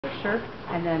her,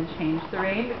 and then change the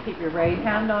rein, but keep your right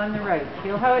hand on the right.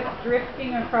 Feel how it's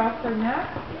drifting across her neck?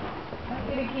 I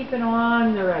want you to keep it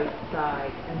on the right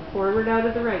side, and forward out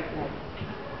of the right leg.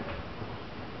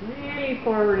 Really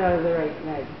forward out of the right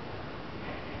leg.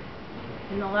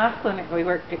 In the last clinic, we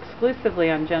worked exclusively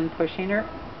on Jen pushing her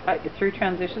through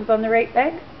transitions on the right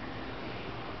leg.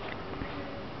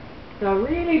 So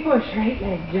really push right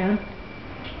leg, Jen.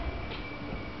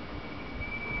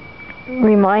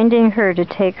 Reminding her to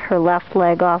take her left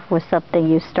leg off was something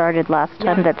you started last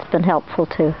time that's been helpful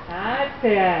too. That's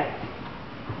it.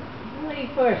 Really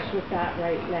push with that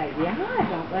right leg. Yeah,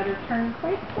 don't let her turn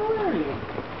quite so early.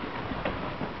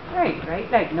 Right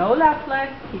leg. No left leg.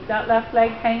 Keep that left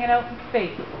leg hanging out in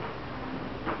space.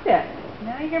 That's it.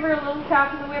 Now you give her a little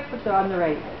tap of the whip with on the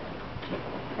right.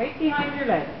 Right behind your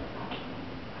leg.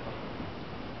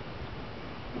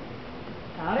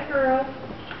 Not a girl.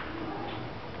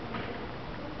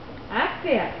 That's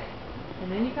it.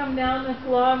 And then you come down this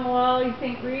long wall, you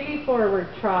think really forward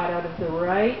trot out of the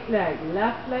right leg.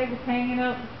 Left leg is hanging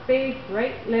out in space,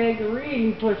 right leg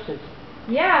really pushes.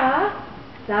 Yeah,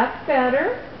 that's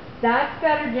better. That's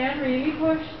better, Jen. Really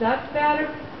push. That's better.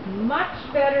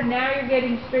 Much better. Now you're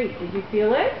getting straight. Did you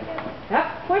feel it?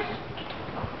 Yep, push.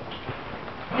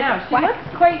 Now, she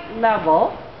looks quite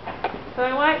level, so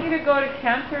I want you to go to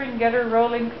canter and get her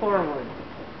rolling forward.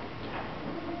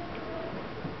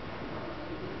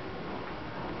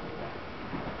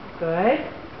 Good.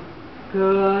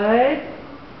 Good.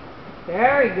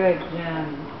 Very good,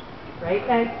 Jen. Right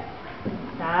leg.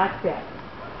 That's it.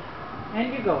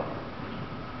 And you go.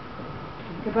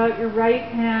 Think about your right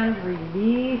hand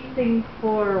releasing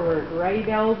forward. Right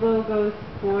elbow goes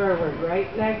forward.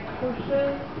 Right leg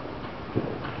pushes.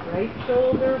 Right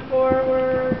shoulder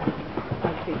forward.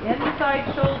 As the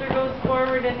inside shoulder goes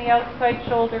forward and the outside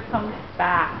shoulder comes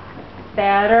back.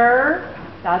 Better.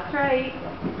 That's right.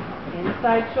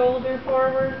 Inside shoulder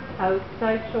forward,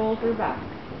 outside shoulder back.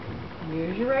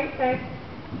 Use your right leg.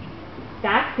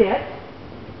 That's it.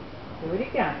 Do it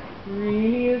again.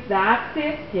 Really use, that's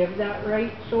it. Give that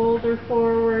right shoulder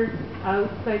forward,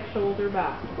 outside shoulder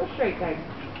back. Push right leg.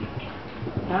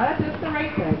 Not just the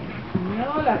right leg.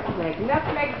 No left leg.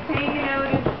 Left leg's hanging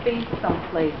out in space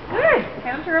someplace. Good.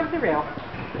 Canter of the rail.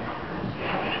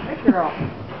 Good girl.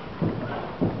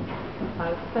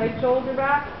 Outside shoulder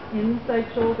back,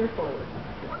 inside shoulder forward.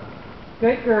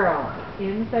 Good girl.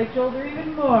 Inside shoulder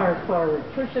even more forward.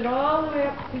 Push it all the way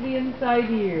up to the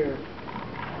inside ear.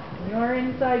 Your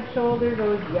inside shoulder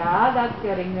goes, yeah, that's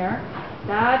getting there.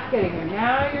 That's getting there.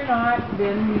 Now you're not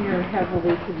bending your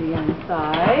heavily to the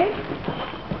inside.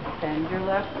 Bend your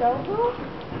left elbow.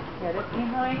 Get it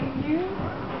behind you.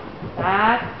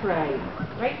 That's right.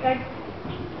 Right leg.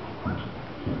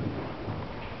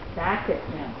 That's it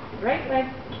now. Right leg.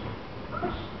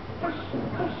 Push, push,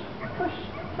 push, push,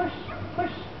 push,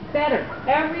 push. Better.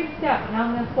 Every step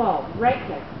down this wall. Right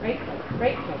leg, right leg,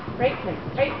 right leg, right leg,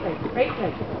 right leg, right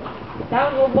leg.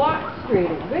 That was a lot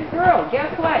straighter. Good girl.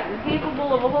 Guess what? You're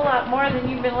capable of a whole lot more than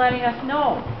you've been letting us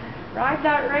know. Ride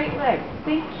that right leg.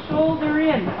 Sink shoulder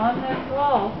in on this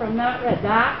wall from that red.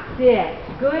 That's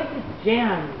it. Good,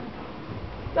 Jen.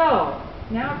 So,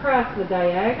 now across the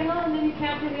diagonal, and then you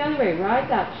canter the other way. Ride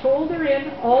that shoulder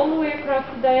in all the way across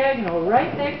the diagonal.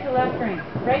 Right leg to left ring.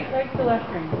 Right leg to left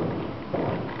ring.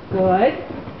 Good.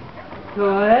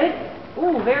 Good.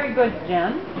 Ooh, very good,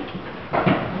 Jen.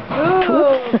 Ooh.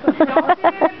 Don't be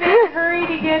in a big hurry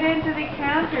to get into the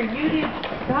canter. You did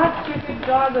such a good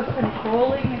job of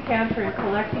controlling the canter and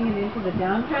collecting it into the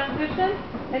down transition,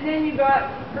 and then you got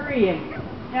hurrying.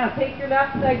 Now take your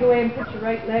left leg away and put your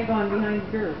right leg on behind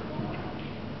the girth.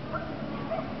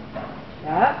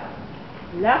 Yep.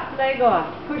 Left leg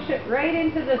off. Push it right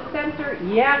into the center,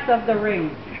 yes, of the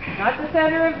ring. Not the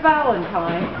center of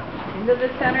Valentine. Into the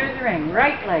center of the ring.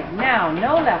 Right leg. Now,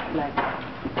 no left leg.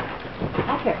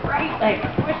 Okay, right leg.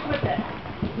 Push with it.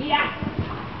 Yes.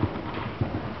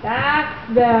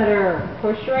 That's better.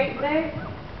 Push right leg.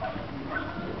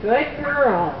 Good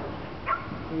girl.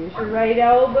 Use your right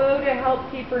elbow to help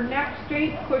keep her neck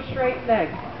straight. Push right leg.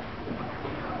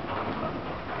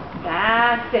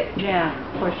 That's it,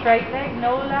 Jen. Push right leg,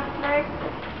 no left leg.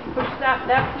 Push that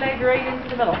left leg right into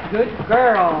the middle. Good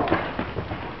girl.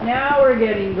 Now we're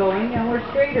getting going. Now we're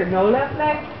straighter. No left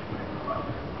leg.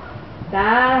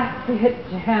 That's it,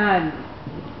 Jen.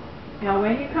 Now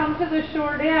when you come to the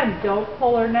short end, don't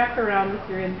pull her neck around with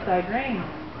your inside rein.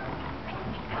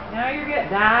 Now you're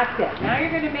good. That's it. Now you're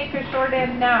going to make a short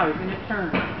end now. You're going to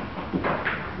turn.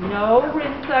 No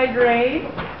inside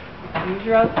rein. Use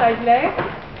your outside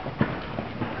leg.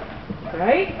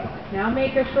 Right? Now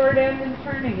make a short end and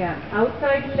turn again.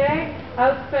 Outside leg,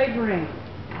 outside ring.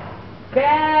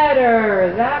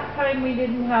 Better. That time we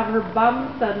didn't have her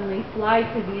bum suddenly fly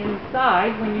to the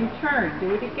inside when you turn.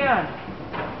 Do it again.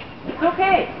 It's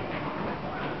okay.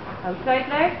 Outside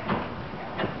leg,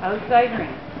 outside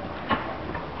ring.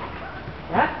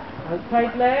 Yep.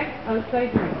 Outside leg,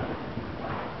 outside ring.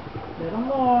 Little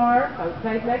more.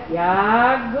 Outside leg.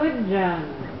 Yeah, good,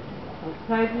 Jen.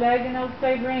 Outside leg and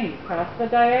outside ring. Cross the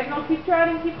diagonal. Keep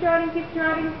trotting, keep trotting, keep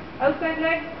trotting. Outside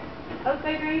leg,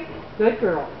 outside ring. Good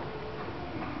girl.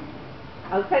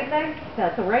 Outside leg,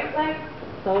 that's the right leg.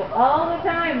 So all the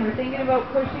time we're thinking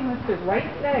about pushing with the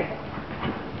right leg.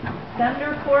 Send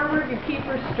her forward, you keep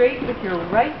her straight with your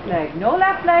right leg. No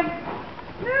left leg.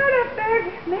 No left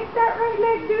leg. Make that right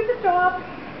leg do the job.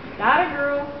 That a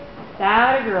girl.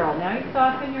 That a girl. Now you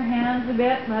soften your hands a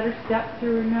bit. Let her step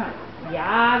through her nut.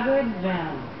 Yeah, good,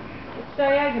 Jen. Which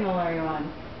diagonal are you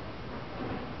on?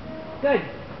 Good.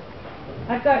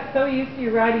 I've got so used to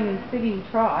you riding in sitting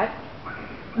trot.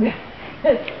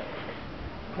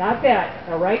 Not that.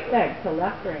 A right leg to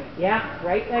left ring. Yeah,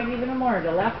 right leg even more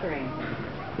to left ring.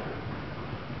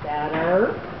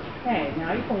 Better. Okay,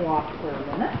 now you can walk for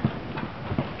a minute.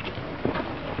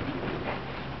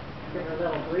 Give her a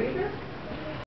little breather.